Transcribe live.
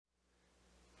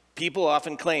People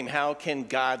often claim, how can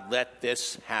God let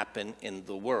this happen in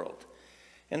the world?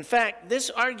 In fact,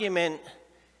 this argument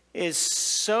is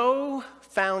so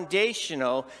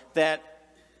foundational that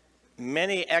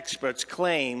many experts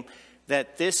claim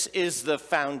that this is the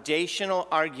foundational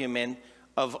argument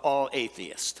of all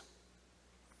atheists.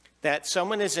 That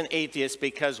someone is an atheist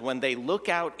because when they look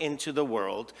out into the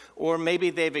world, or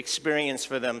maybe they've experienced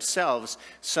for themselves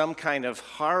some kind of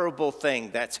horrible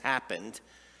thing that's happened,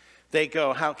 they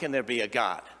go, how can there be a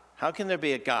God? How can there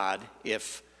be a God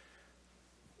if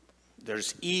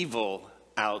there's evil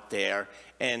out there?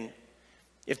 And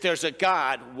if there's a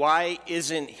God, why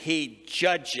isn't he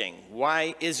judging?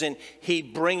 Why isn't he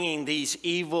bringing these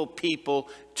evil people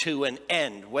to an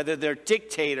end? Whether they're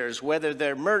dictators, whether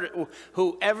they're murder,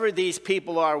 whoever these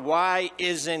people are, why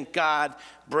isn't God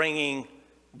bringing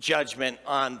judgment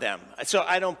on them? So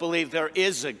I don't believe there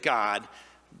is a God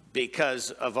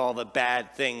because of all the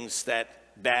bad things that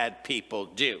bad people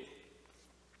do.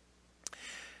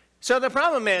 So the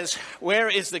problem is, where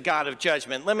is the God of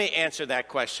judgment? Let me answer that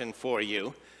question for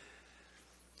you.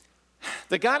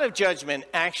 The God of judgment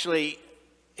actually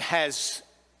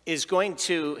he's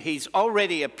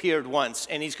already appeared once,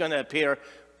 and he's going to appear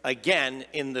again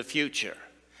in the future.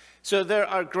 So there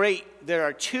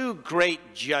are two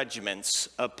great judgments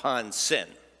upon sin.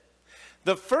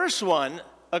 The first one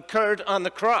occurred on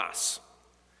the cross,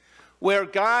 where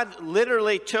God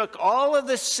literally took all of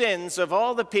the sins of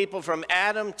all the people from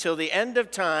Adam till the end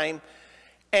of time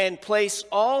and placed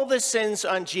all the sins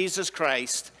on Jesus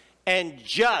Christ and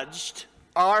judged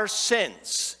our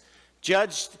sins.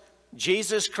 Judged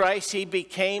Jesus Christ. He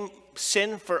became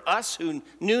sin for us who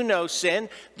knew no sin.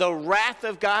 The wrath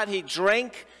of God, he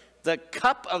drank the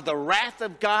cup of the wrath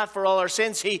of God for all our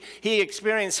sins. He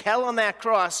experienced hell on that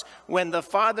cross when the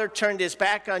Father turned his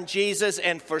back on Jesus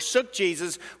and forsook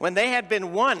Jesus, when they had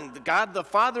been one, God the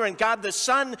Father and God the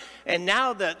Son, and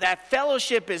now that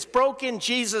fellowship is broken,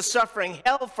 Jesus suffering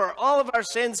hell for all of our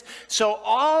sins. So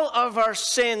all of our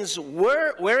sins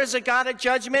where is a God of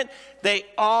judgment? They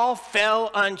all fell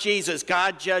on Jesus.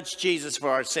 God judged Jesus for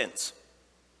our sins.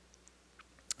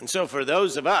 And so for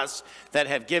those of us that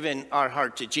have given our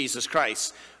heart to Jesus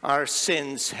Christ, our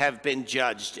sins have been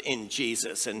judged in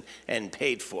Jesus and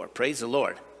paid for. Praise the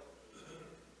Lord.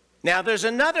 Now there's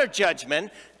another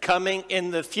judgment coming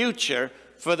in the future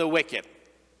for the wicked.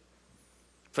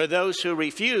 For those who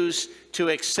refuse to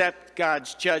accept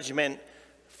God's judgment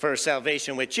for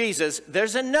salvation with Jesus,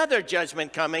 there's another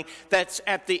judgment coming that's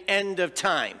at the end of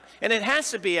time. And it has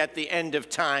to be at the end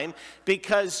of time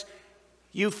because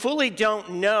you fully don't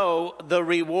know the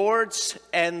rewards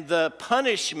and the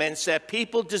punishments that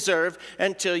people deserve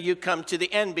until you come to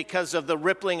the end because of the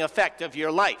rippling effect of your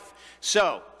life.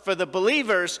 So, for the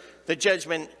believers, the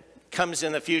judgment comes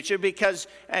in the future because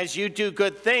as you do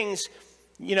good things,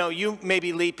 you know, you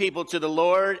maybe lead people to the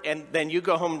Lord and then you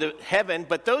go home to heaven,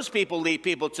 but those people lead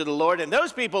people to the Lord and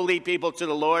those people lead people to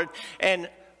the Lord, and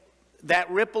that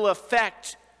ripple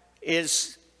effect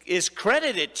is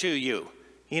credited to you.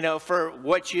 You know, for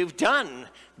what you've done,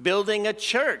 building a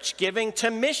church, giving to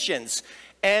missions,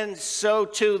 and so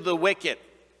too the wicked.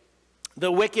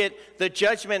 The wicked, the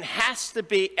judgment has to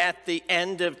be at the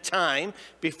end of time,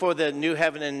 before the new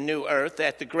heaven and new earth,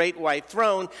 at the great white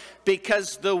throne,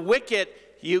 because the wicked,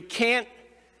 you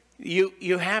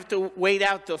have to wait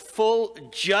out the full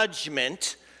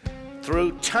judgment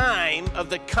through time of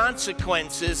the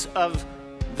consequences of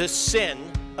the sin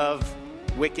of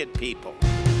wicked people.